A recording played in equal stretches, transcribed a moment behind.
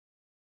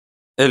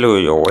Hello,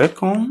 you're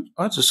welcome.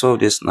 How to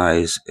solve this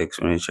nice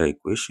exponential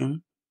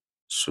equation?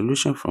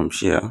 Solution from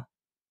here.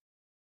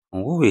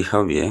 And what we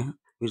have here,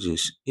 which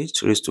is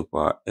 8 raised to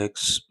power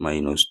x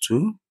minus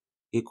 2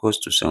 equals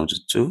to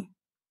 72.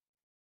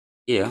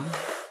 Here,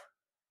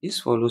 this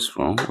follows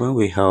from when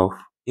we have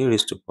a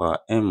raised to power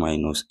m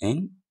minus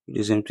n, which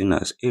is the same thing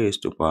as a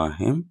raised to power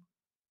m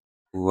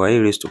over a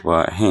raised to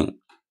power n.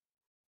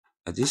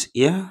 At this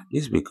here,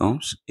 this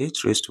becomes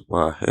 8 raised to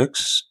power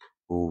x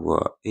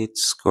over 8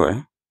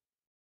 square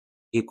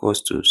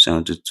equals to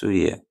 72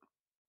 here.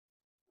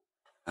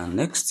 And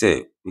next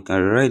step, we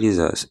can rewrite this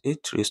as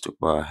 8 raised to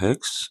power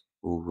x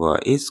over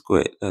 8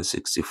 squared, that's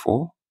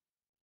 64,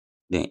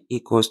 then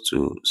equals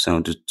to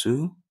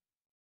 72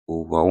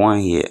 over 1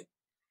 here.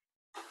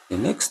 The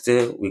next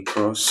step, we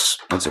cross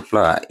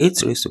multiply.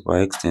 8 raised to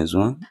power x times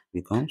 1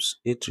 becomes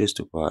 8 raised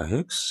to power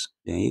x,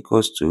 then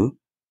equals to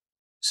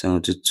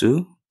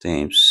 72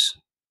 times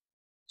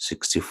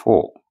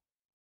 64.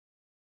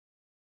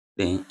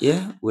 Then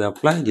here, we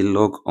apply the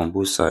log on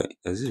both sides.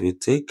 As if we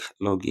take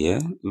log here,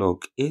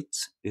 log 8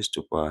 raised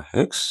to power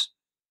x,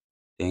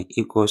 then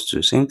equals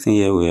to, same thing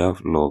here, we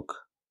have log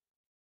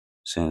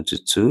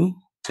 72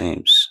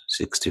 times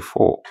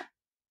 64.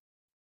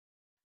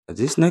 At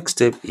this next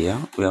step here,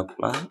 we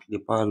apply the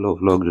power law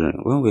of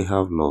logarithm. When we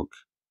have log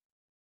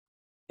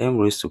m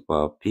raised to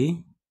power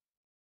p,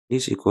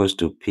 this equals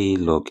to p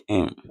log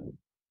m.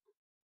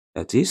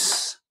 That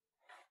is,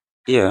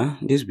 here,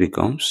 this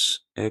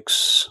becomes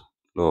x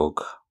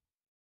log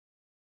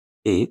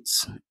 8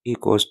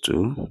 equals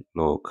to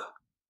log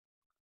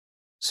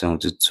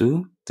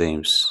 72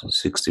 times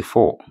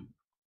 64.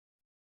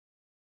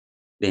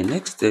 The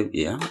next step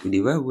here, we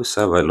divide both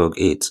side by log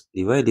 8.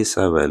 Divide this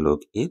side by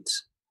log 8.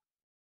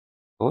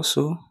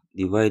 Also,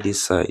 divide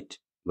this side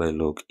by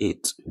log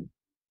 8,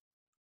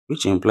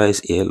 which implies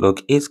here log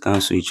 8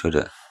 cancel each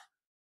other.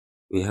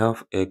 We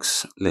have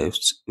x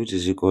left, which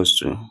is equals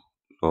to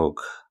log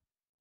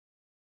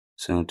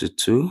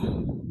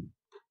 72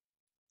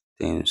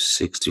 times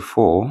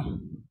 64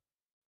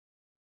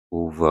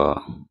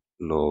 over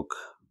log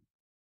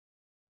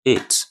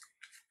 8.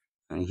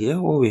 And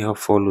here what we have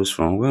follows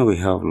from when we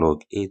have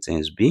log a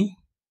times b,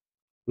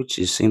 which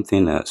is same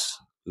thing as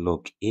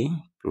log a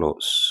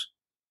plus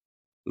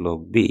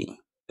log b.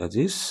 That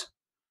is,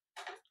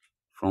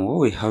 from what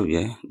we have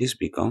here, this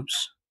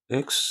becomes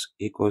x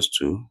equals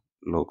to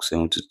log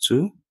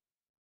 72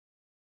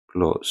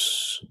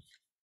 plus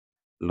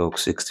log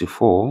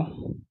 64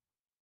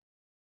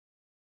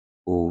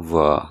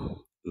 over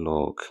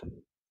log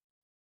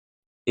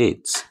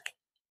 8.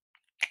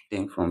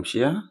 Then from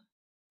here,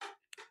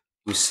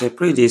 we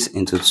separate this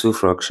into two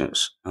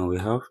fractions, and we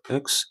have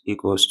x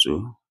equals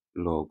to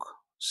log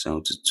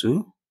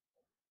 72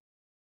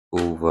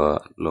 over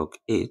log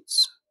 8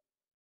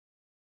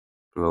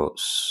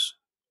 plus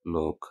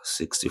log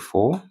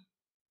 64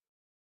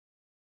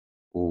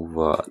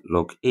 over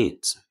log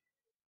 8.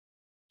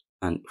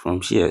 And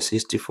from here,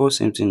 64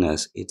 same thing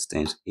as 8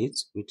 times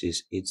 8, which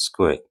is 8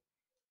 squared.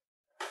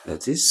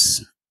 That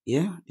is,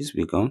 here, this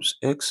becomes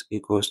x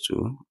equals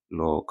to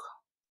log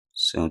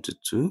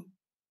 72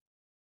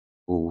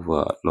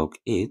 over log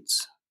 8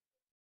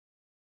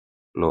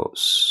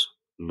 plus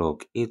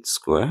log 8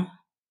 square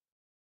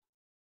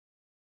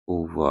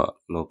over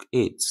log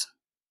 8.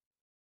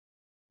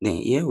 Then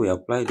here we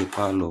apply the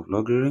power law of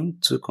logarithm.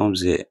 2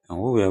 comes here, and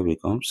what we have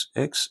becomes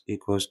x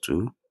equals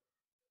to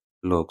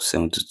log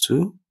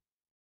 72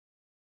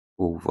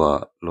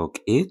 over log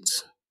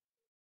 8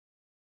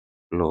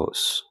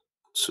 plus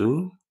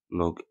 2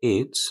 log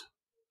 8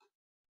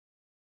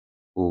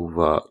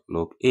 over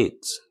log 8.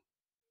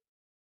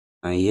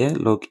 And here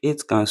log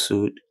 8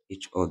 cancelled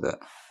each other.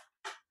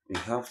 We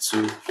have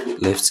 2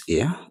 left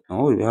here, and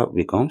what we have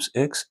becomes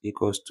x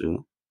equals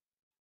to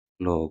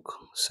log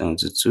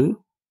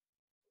 72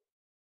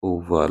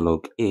 over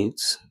log 8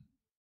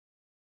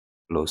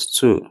 plus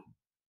 2.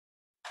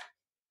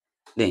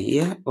 Then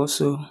here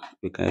also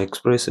we can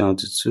express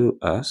 72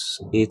 as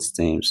 8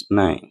 times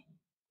 9.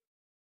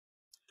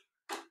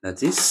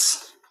 That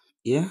is,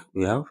 here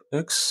we have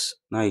x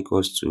now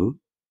equals to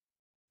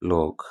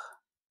log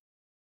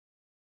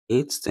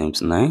 8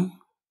 times 9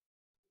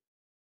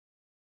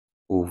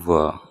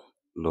 over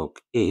log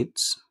 8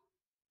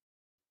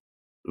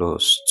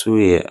 plus 2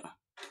 here.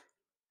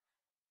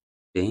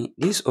 Then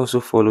this also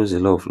follows the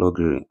law of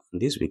logarithm.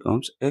 This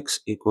becomes x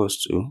equals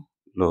to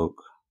log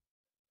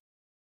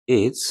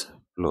 8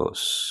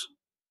 plus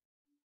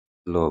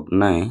log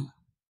 9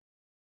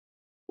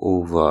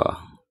 over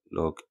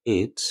log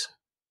 8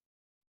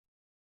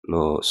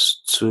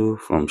 plus 2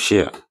 from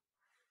here.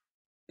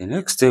 The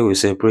next step, we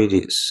separate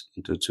this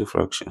into two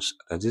fractions.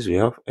 That is, we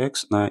have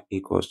x now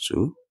equals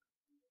to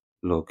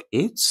log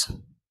 8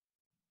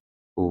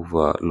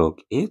 over log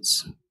 8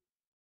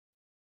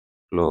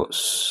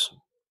 plus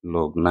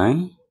log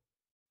 9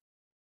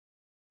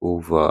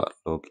 over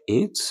log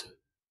 8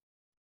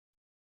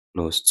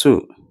 plus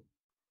 2,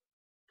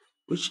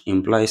 which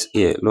implies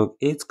here log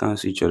 8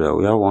 cancel each other.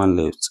 We have 1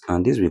 left,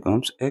 and this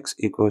becomes x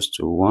equals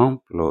to 1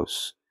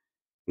 plus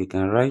we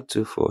can write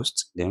 2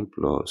 first, then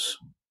plus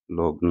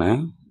log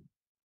 9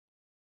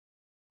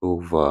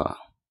 over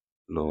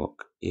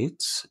log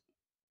 8.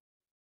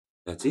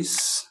 That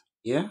is,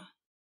 here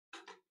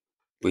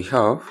we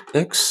have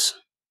x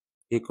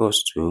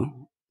equals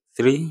to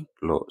 3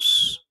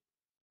 plus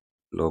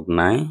log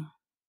 9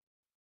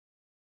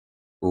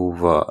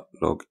 over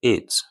log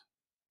 8.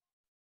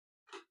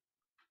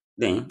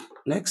 Then,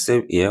 next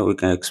step here, we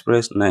can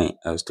express 9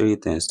 as 3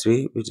 times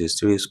 3, which is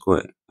 3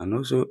 squared, and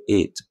also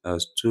 8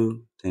 as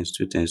 2 times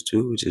 2 times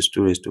 2, which is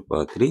 2 raised to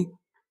power 3.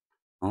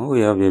 And what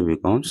we have here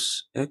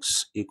becomes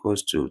x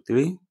equals to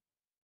 3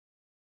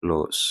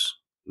 plus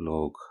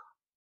log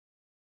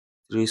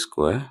 3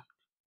 squared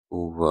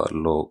over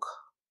log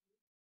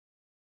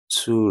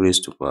 2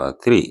 raised to power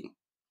 3.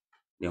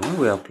 Then when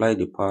we apply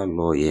the power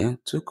law here,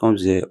 2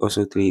 comes here,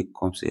 also 3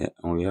 comes here,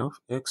 and we have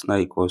x now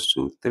equals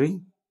to 3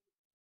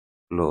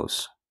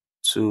 plus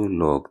 2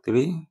 log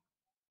 3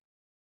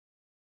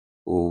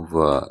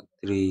 over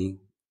 3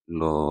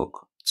 log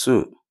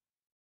 2,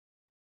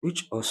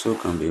 which also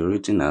can be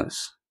written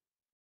as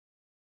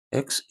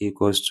x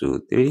equals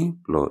to 3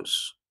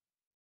 plus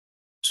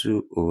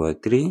 2 over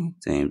 3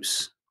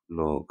 times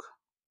log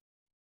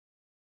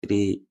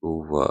 3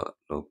 over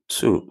log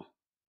 2.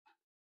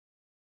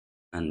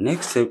 And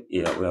next step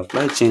here, we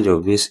apply change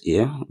of base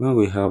here. When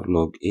we have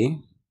log a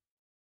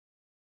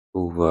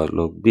over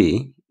log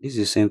b, this is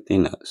the same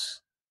thing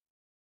as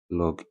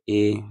log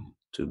a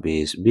to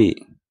base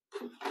b.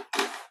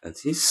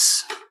 That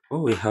is,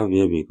 what we have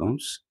here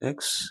becomes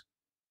x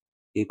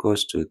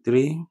equals to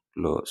 3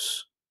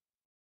 plus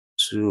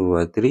 2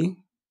 over 3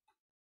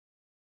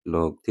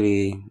 log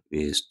 3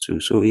 base 2.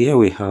 So here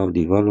we have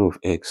the value of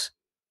x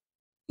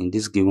in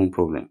this given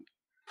problem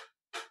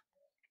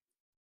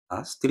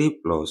as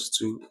 3 plus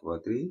 2 over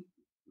 3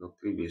 log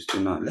 3 base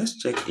 2. Now let's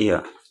check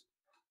here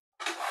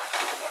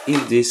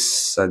if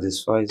this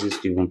satisfies this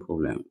given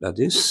problem. That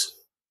is,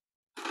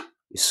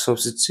 we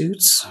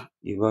substitute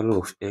the value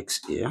of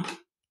x here,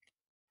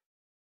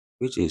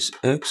 which is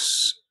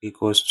x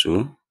equals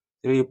to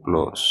 3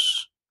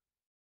 plus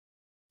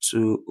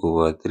 2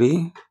 over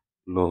 3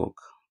 log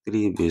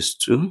 3 base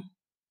 2.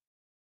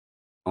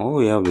 And what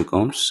we have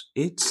becomes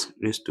 8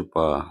 raised to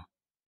power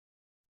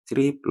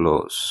 3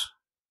 plus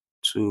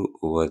 2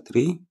 over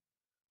 3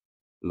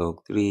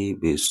 log 3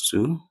 base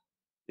 2,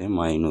 then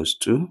minus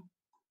 2.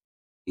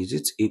 Is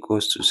it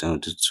equals to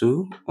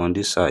 72 on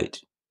this side?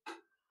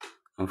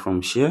 And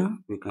from here,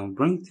 we can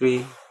bring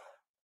 3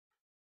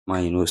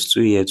 minus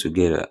 2 here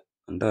together,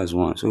 and that's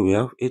 1. So we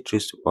have 8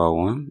 raised to power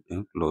 1,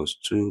 then plus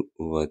 2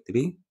 over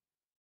 3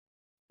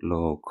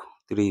 log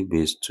 3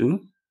 base 2.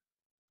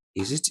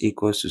 Is it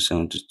equals to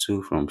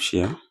 72 from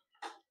here?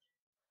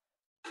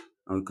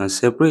 And we can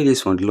separate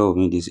this from the law of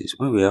indices.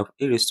 When we have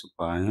a raised to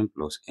power n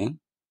plus n,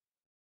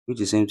 which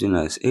is the same thing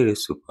as a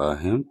raised to power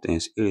n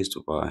times a raised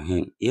to power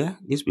n. Here,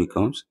 this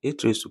becomes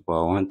 8 raised to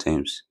power 1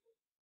 times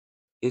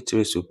 8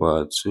 raised to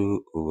power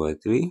 2 over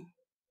 3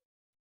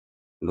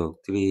 log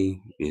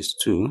 3 base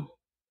 2.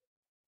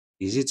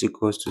 Is it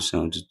equals to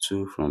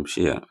 72 from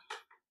here?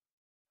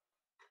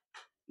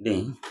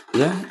 Then,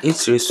 yeah,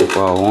 8 raised to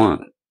power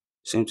 1,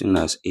 same thing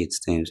as 8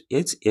 times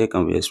 8 here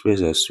can be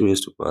expressed as 2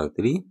 raised to power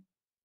 3,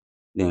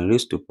 then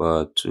raised to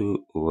power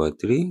 2 over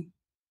 3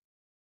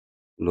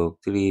 log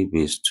 3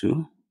 base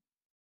 2.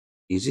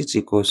 Is it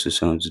equals to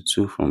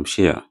 72 from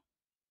here?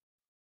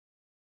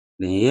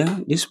 Then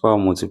here, this power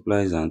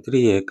multiplies and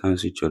 3 here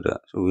cancel each other.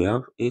 So we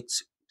have 8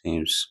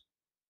 times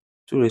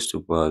 2 raised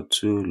to power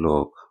 2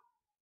 log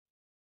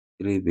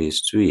 3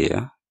 base 2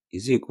 here.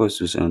 Is equals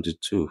to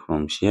 72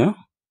 from here?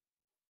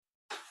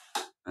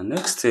 And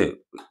next step,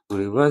 we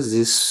reverse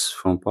this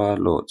from power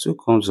law. 2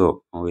 comes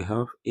up and we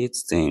have 8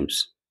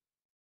 times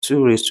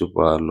 2 raised to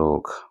power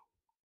log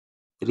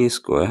 3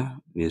 square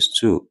base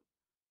 2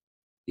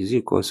 is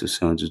equals to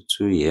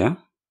 72 here.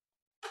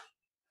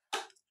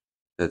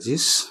 That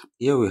is,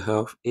 here we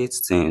have 8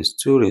 times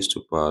 2 raised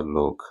to power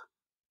log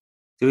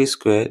 3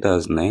 square,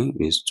 that's 9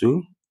 base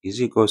 2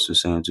 is equals to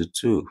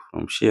 72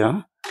 from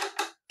here.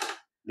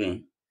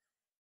 Then,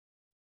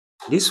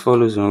 this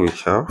follows when we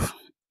have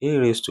a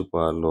raised to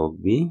power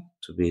log b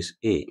to base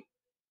a,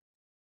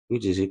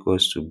 which is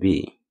equals to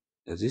b.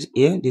 That is,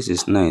 here this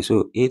is 9,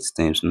 so 8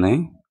 times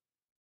 9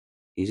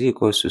 is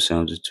equals to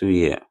 72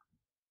 here.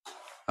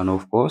 And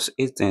of course,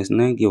 8 times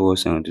 9 gives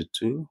us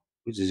 72,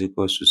 which is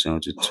equals to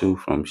 72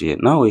 from here.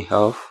 Now we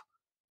have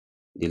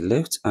the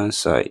left hand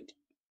side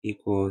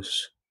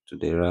equals to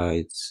the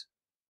right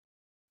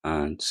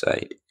hand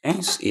side.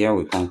 Hence, here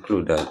we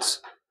conclude that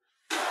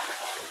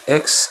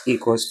x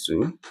equals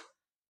to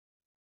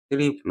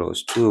 3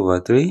 plus 2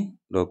 over 3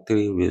 log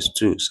 3 base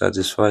 2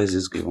 satisfies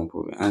this given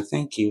problem. And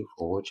thank you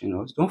for watching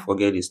us. Don't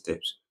forget these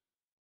steps.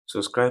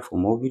 Subscribe for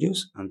more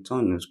videos and turn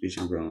on the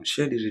notification bell on.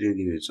 Share this video,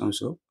 give it a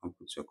thumbs up, and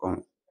put your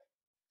comment.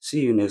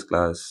 See you next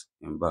class,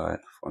 and bye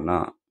for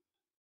now.